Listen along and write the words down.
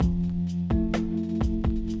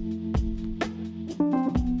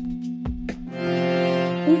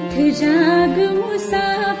उठ जाग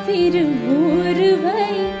मुसाफिर भोर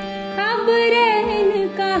भई, अब रैन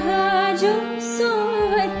कहा जो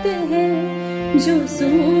सोवत है, जो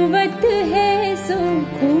सोवत है सो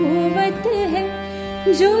खोवत है,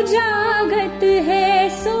 जो जागत है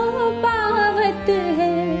सो पावत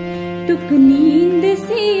है। टुक नींद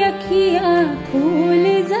से अखियाँ खोल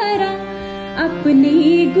जरा, अपने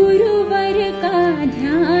गुरुवर का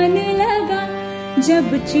ध्यान लगा।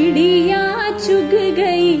 जब चिड़िया चुग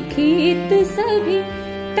गई खेत सभी,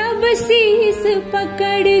 तब शीस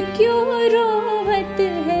पकड़ क्यों रोवत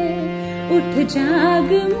है। उठ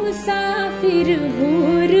जाग मुसाफिर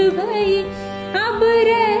भोर भई, अब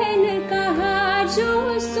रैन कहा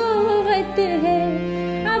जो सोवत है,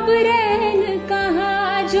 अब रैन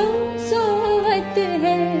कहा जो सोवत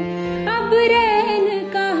है, अब रैन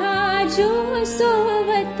कहा जो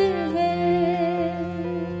सोवत है।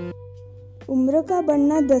 उम्र का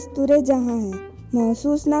बढ़ना दस्तूरे जहाँ है,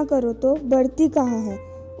 महसूस ना करो तो बढ़ती कहाँ है।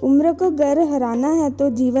 उम्र को गर हराना है तो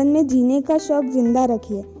जीवन में जीने का शौक जिंदा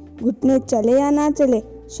रखिए। घुटने चले या ना चले,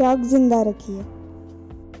 शौक जिंदा रखिए।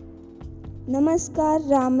 नमस्कार,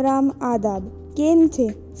 राम राम, आदाब। केम छे?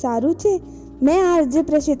 सारू छे? मैं आरजे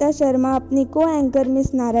प्रशिता शर्मा अपनी को एंकर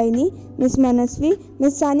मिस नारायणी, मिस मनस्वी,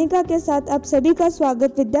 मिस सानिका के साथ आप सभी का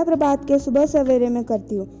स्वागत विद्या प्रभात के सुबह सवेरे में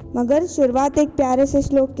करती हूँ। मगर शुरुआत एक प्यारे से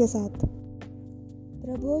श्लोक के साथ।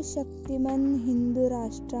 प्रभो शक्तिमन हिंदू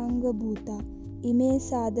राष्ट्रांग भूता, इमे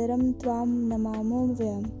सादरम त्वाम नमामो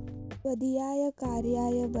व्ययम, त्वदीयाय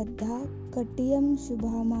कार्याय बद्धा कटियम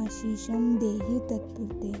शुभामाशीषम देहि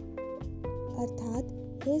तत्पुरते।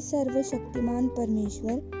 अर्थात हे सर्वशक्तिमान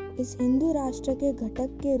परमेश्वर, इस हिंदू राष्ट्र के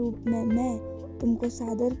घटक के रूप में मैं तुमको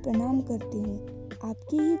सादर प्रणाम करती हूँ।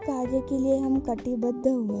 आपकी ही कार्य के लिए हम कटिबद्ध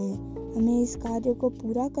हुए हैं। हमें इस कार्य को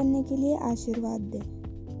पूरा करने के लिए आशीर्वाद दें।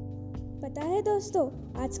 पता है दोस्तों,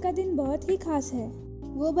 आज का दिन बहुत ही खास है।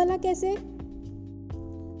 वो भला कैसे?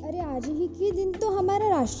 अरे आज ही के दिन तो हमारा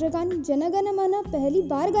राष्ट्रगान जन गण मन पहली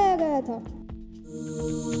बार गाया गया था।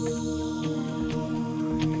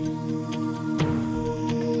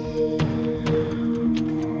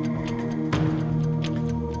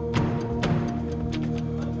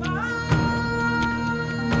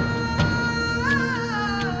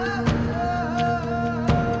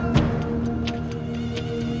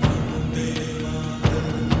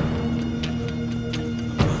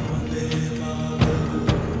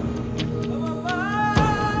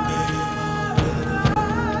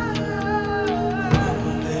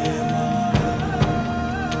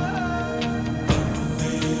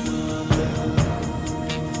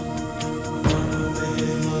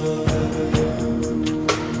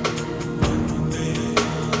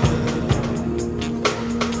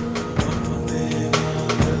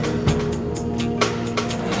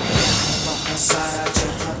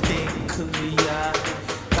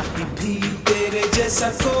 जैसा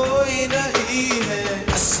कोई नहीं है,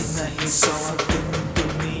 80 नहीं 100 दिन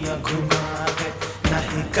दुनिया घुमा है,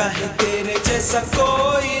 नहीं कहीं तेरे जैसा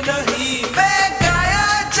कोई नहीं। मैं गाया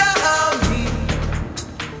जहाँ भी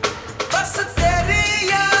बस तेरी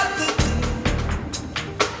याद थी,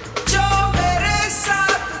 जो मेरे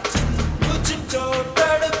साथ थी, मुझको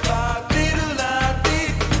तड़पाती रुलाती।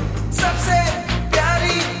 सबसे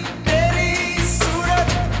प्यारी तेरी सूरत,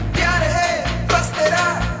 प्यार है बस तेरा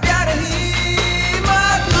प्यार ही।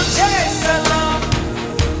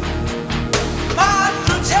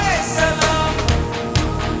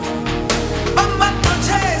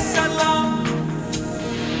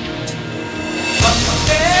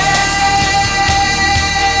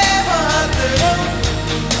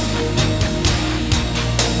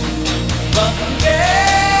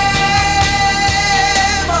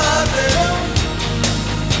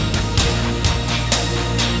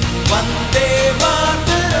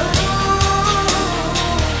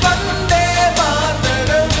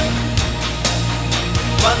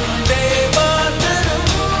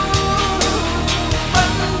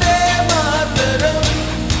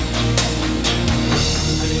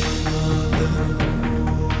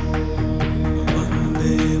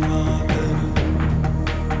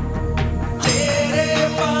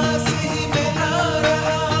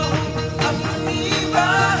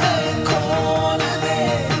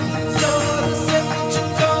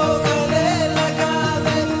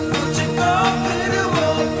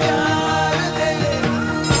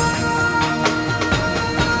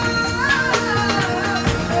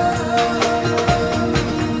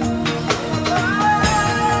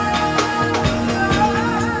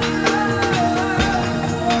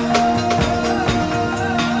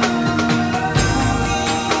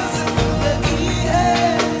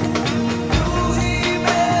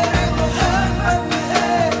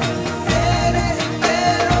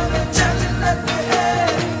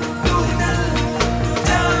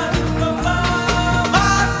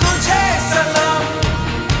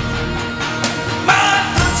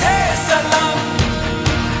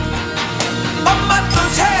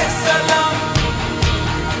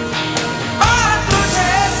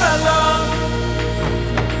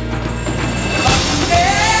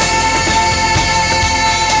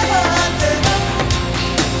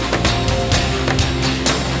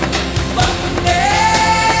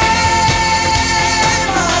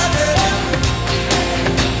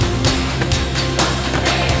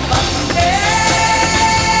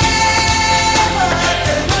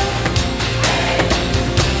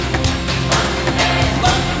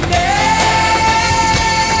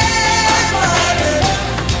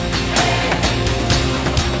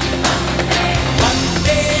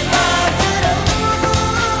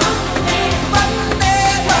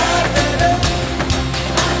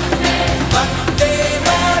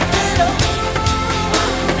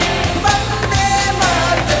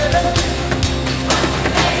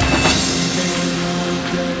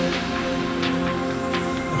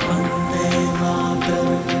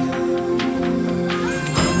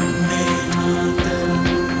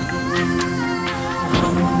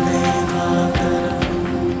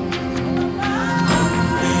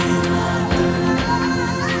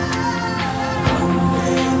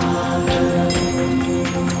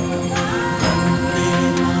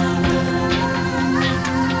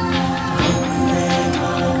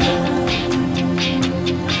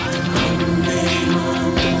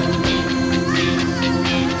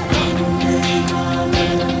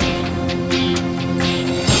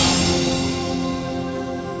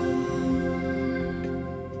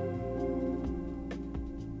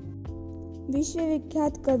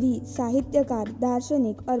 विश्वविख्यात कवि, साहित्यकार,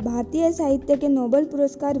 दार्शनिक और भारतीय साहित्य के नोबेल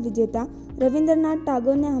पुरस्कार विजेता रविंद्रनाथ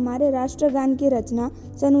टैगोर ने हमारे राष्ट्रगान की रचना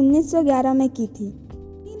सन 1911 में की थी।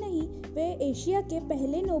 ही नहीं, वे एशिया के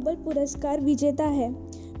पहले नोबेल पुरस्कार विजेता है।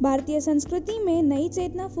 भारतीय संस्कृति में नई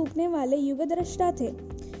चेतना फूंकने वाले युगदृष्टा थे,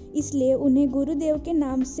 इसलिए उन्हें गुरुदेव के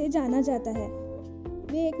नाम से जाना जाता है।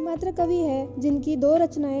 वे एकमात्र कवि हैं जिनकी 2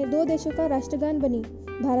 रचनाएं 2 देशों का राष्ट्रगान बनी,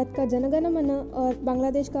 भारत का जनगण मन और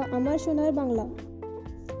बांग्लादेश का अमर सोनार बांग्ला।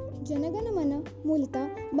 जनगण मन मूलतः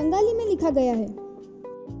बंगाली में लिखा गया है।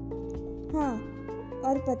 हाँ,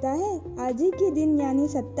 और पता है आज ही के दिन यानी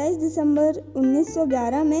 27 दिसंबर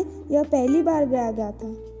 1911 में यह पहली बार गाया गया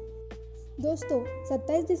था। दोस्तों,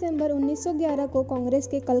 27 दिसंबर 1911 को कांग्रेस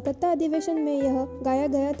के कलकत्ता अधिवेशन में यह गाया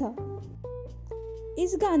गया था।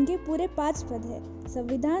 इस गान के पूरे 5 पद हैं।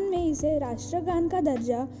 संविधान में इसे राष्ट्रगान का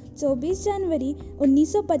दर्जा 24 जनवरी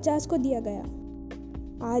 1950 को दिया गया।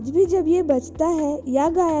 आज भी जब ये बजता है या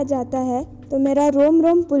गाया जाता है तो मेरा रोम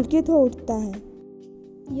रोम पुलकित हो उठता है।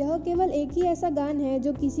 यह केवल एक ही ऐसा गान है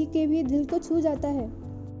जो किसी के भी दिल को छू जाता है।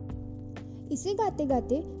 इसे गाते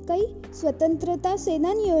गाते कई स्वतंत्रता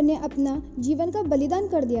सेनानियों ने अपना जीवन का बलिदान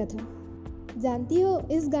कर दिया था। जानती हो,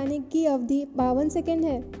 इस गाने की अवधि 52 सेकंड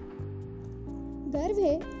है। गर्व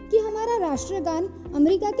है कि हमारा राष्ट्रगान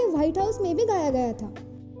अमेरिका के व्हाइट हाउस में भी गाया गया था।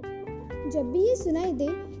 जब भी ये सुनाई दे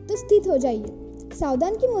तो स्थित हो जाइए,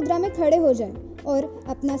 सावधान की मुद्रा में खड़े हो जाएं और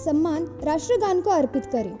अपना सम्मान राष्ट्रगान को अर्पित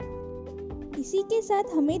करें। इसी के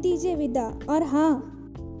साथ हमें दीजिए विदा। और हाँ,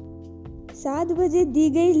 7 बजे दी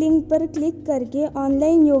गई लिंक पर क्लिक करके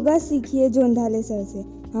ऑनलाइन योगा सीखिए जोंधाले सर से।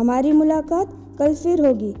 हमारी मुलाकात कल फिर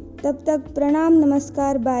होगी। तब तक प्रणाम,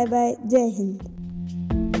 नमस्कार, बाय बाय, जय हिंद।